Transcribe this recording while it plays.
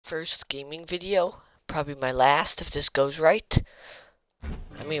first gaming video. Probably my last if this goes right.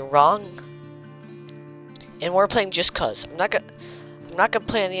 I mean wrong. And we're playing just cause. I'm not gonna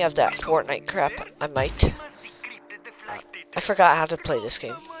play any of that Fortnite crap. I might. I forgot how to play this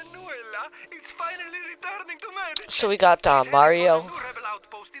game. So we got Mario.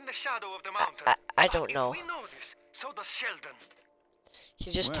 I don't know.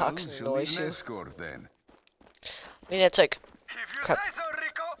 He just talks and annoys you. I mean, it's like crap.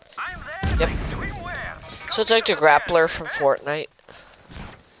 Yep. So it's like the grappler from Fortnite.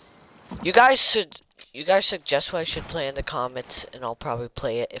 You guys suggest what I should play in the comments, and I'll probably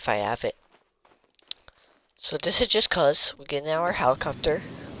play it if I have it. So this is just cause we get in our helicopter.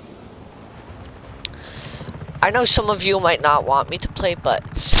 I know some of you might not want me to play, but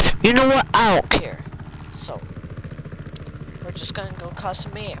you know what? I don't care. So we're just gonna go cause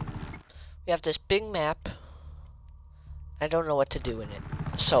some mayhem. We have this big map. I don't know what to do in it.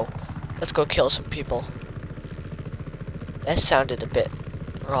 So let's go kill some people. That sounded a bit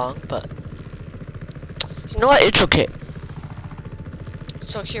wrong, but you know what? It's okay.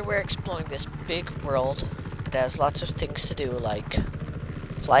 So here we're exploring this big world. It has lots of things to do, like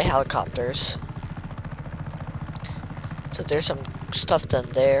fly helicopters. So there's some stuff done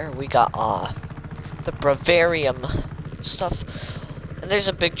there. We got the Bravarium stuff. And there's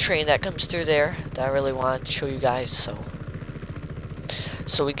a big train that comes through there that I really wanted to show you guys.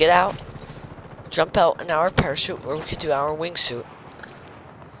 So we get out, jump out in our parachute, or we could do our wingsuit.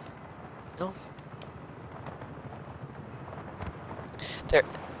 No. There.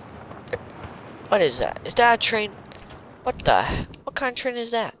 What is that? Is that a train? What kind of train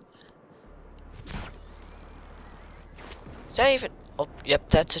is that? Is that even? Oh, yep,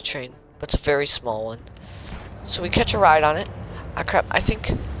 that's a train, but it's a very small one. So we catch a ride on it. Ah, crap, I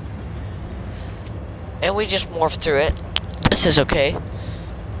think. And we just morph through it. This is okay.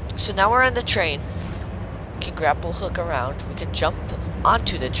 So now we're on the train. We can grapple hook around. We can jump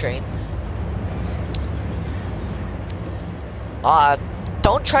onto the train.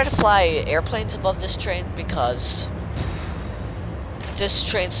 Don't try to fly airplanes above this train because this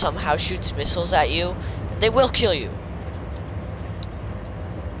train somehow shoots missiles at you. They will kill you.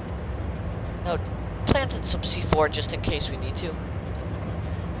 Now, planted some C4 just in case we need to.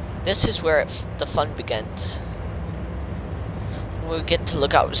 This is where the fun begins. We get to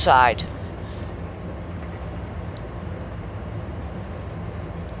look outside.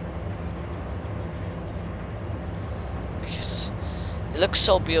 Yes. It looks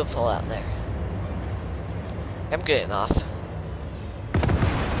so beautiful out there. I'm getting off.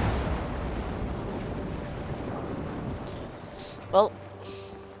 Well,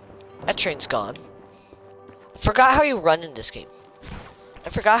 that train's gone. Forgot how you run in this game. I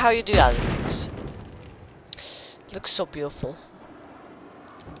forgot how you do other things. It looks so beautiful.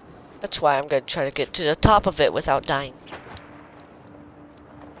 That's why I'm gonna try to get to the top of it without dying.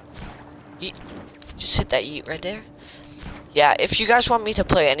 Yeet. Just hit that yeet right there. Yeah, if you guys want me to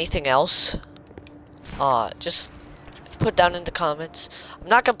play anything else, just put down in the comments. I'm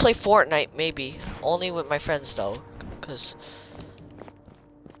not gonna play Fortnite, maybe. Only with my friends though, cause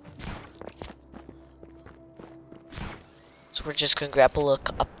so we're just gonna grab a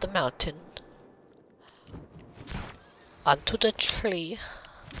look up the mountain onto the tree.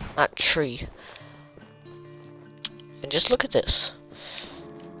 Not tree. And just look at this.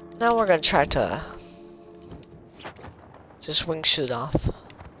 Now we're gonna try to just wingsuit off.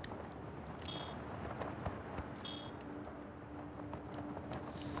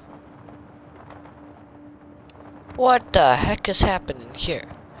 What the heck is happening here?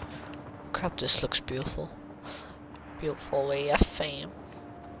 Crap, this looks beautiful. Beautiful AF fam.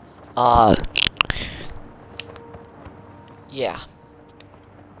 Yeah.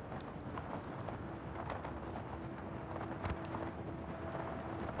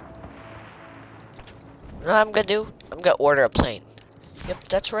 You know what I'm gonna do? I'm gonna order a plane. Yep,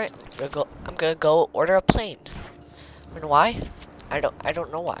 that's right. I'm gonna go order a plane. And why? I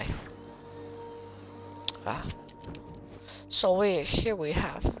don't know why. So here we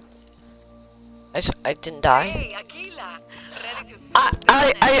have. I didn't die. Hey, Aquila. Ready to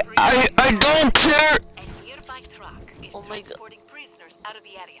I don't care. a nearby truck is Oh my god. transporting prisoners out of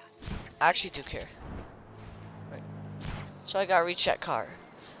the area. I actually do care. Right. So I gotta reach that car.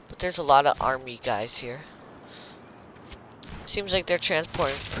 But there's a lot of army guys here. Seems like they're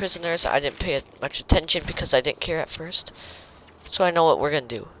transporting prisoners. I didn't pay much attention because I didn't care at first. So I know what we're gonna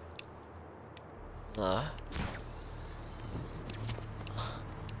do.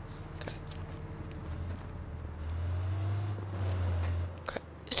 Okay.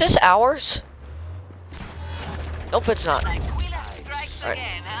 Is this ours? Nope, it's not. Aquila strikes Alright.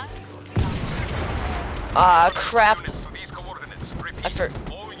 again, huh? Crap. I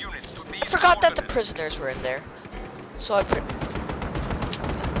forgot that the prisoners were in there. So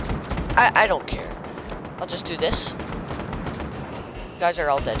I don't care. I'll just do this. You guys are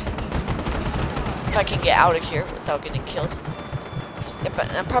all dead. If I can get out of here without getting killed. Yep,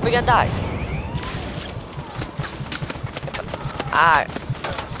 I'm probably gonna die. Yep.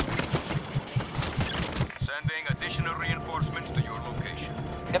 Sending additional reinforcements to your location.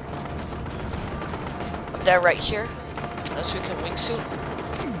 Yep. I'm there right here. Unless we can wingsuit.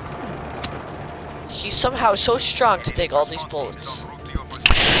 He's somehow so strong to take all these bullets.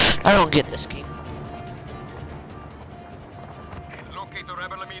 I don't get this game. Locate the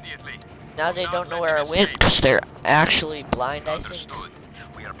rebel immediately. Now they don't know where I went because they're actually blind, I think. Understood.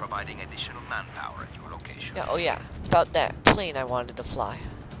 We are providing additional manpower at your location. Yeah, oh yeah. About that plane I wanted to fly.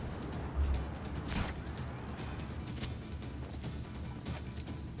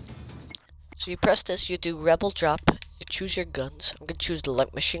 So you press this, you do rebel drop, you choose your guns. I'm gonna choose the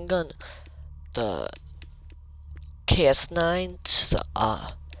light machine gun, the KS9,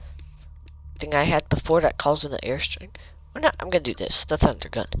 the thing I had before that calls in the airstream. Or not, I'm gonna do this, the thunder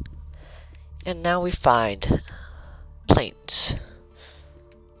gun. And now we find planes.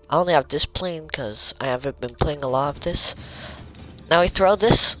 I only have this plane because I haven't been playing a lot of this. Now we throw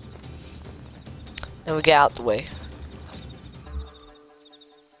this, and we get out the way.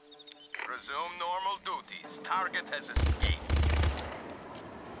 Resume normal duties. Target has escaped.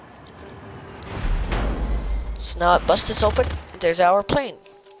 So now I bust this open, and there's our plane.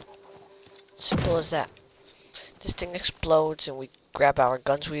 Simple as that. This thing explodes, and we grab our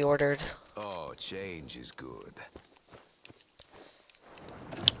guns we ordered. Oh, change is good.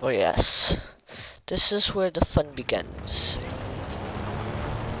 Oh yes. This is where the fun begins.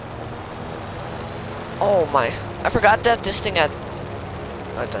 Oh my. I forgot that this thing had...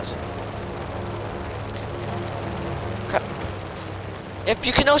 Oh, it doesn't. Crap. Yep,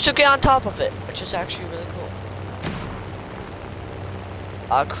 you can also get on top of it, which is actually really cool.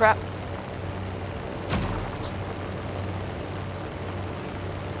 Crap.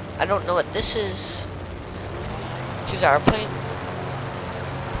 I don't know what this is. Here's our plane.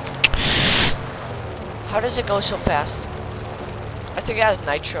 How does it go so fast? I think it has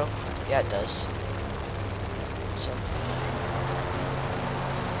nitro. Yeah, it does. So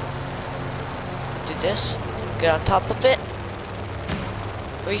do this. Get on top of it.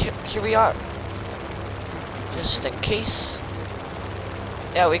 Here we are. Just in case.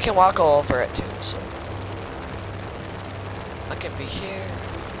 Yeah, we can walk all over it too. So I can be here.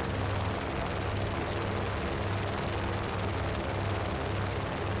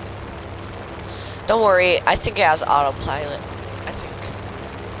 Don't worry, I think it has autopilot. I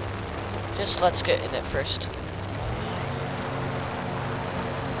think. Just let's get in it first.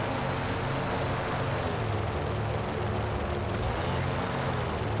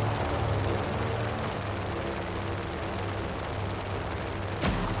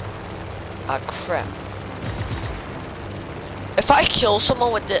 Ah, crap. If I kill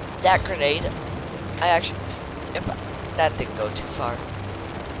someone with that grenade, I actually... If that didn't go too far.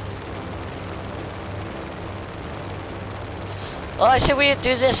 Well, I say we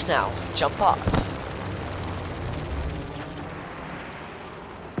do this now. Jump off.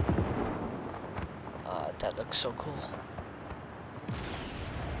 That looks so cool.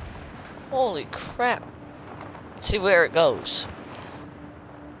 Holy crap. Let's see where it goes.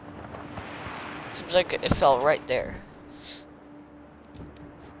 Seems like it fell right there.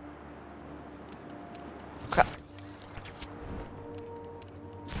 Crap.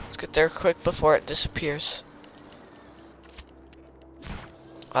 Let's get there quick before it disappears.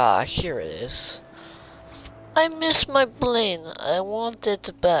 Here it is. I miss my plane. I want it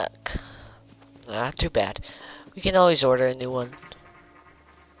back. Too bad. We can always order a new one.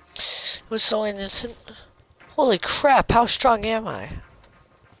 It was so innocent. Holy crap, how strong am I?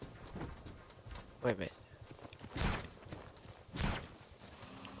 Wait a minute.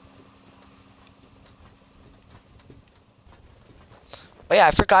 Oh yeah,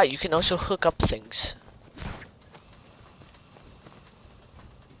 I forgot you can also hook up things.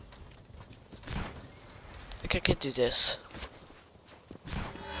 I could do this.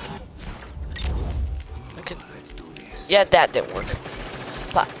 I could... Yeah, that didn't work.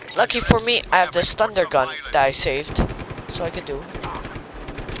 But lucky for me, I have this thunder gun that I saved. So I could do...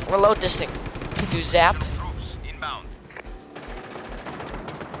 Reload this thing. I could do zap.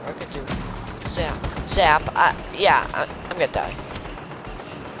 Or I could do... Zap. Zap. Yeah, I'm gonna die.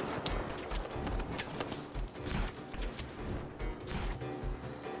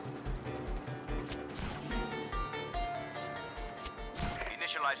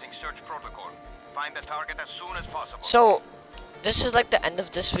 Commencing search protocol. Find the target as soon as possible. So, this is like the end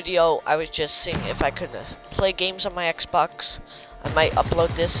of this video. I was just seeing if I could play games on my Xbox. I might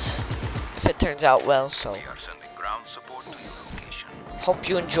upload this if it turns out well, so. We are sending ground support to your location. Hope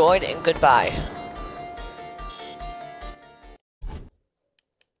you enjoyed, and goodbye.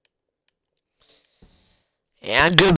 And goodbye.